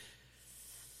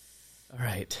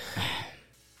right.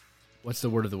 What's the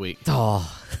word of the week? Oh,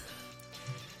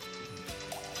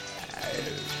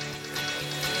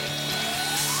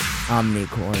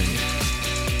 omnicorn.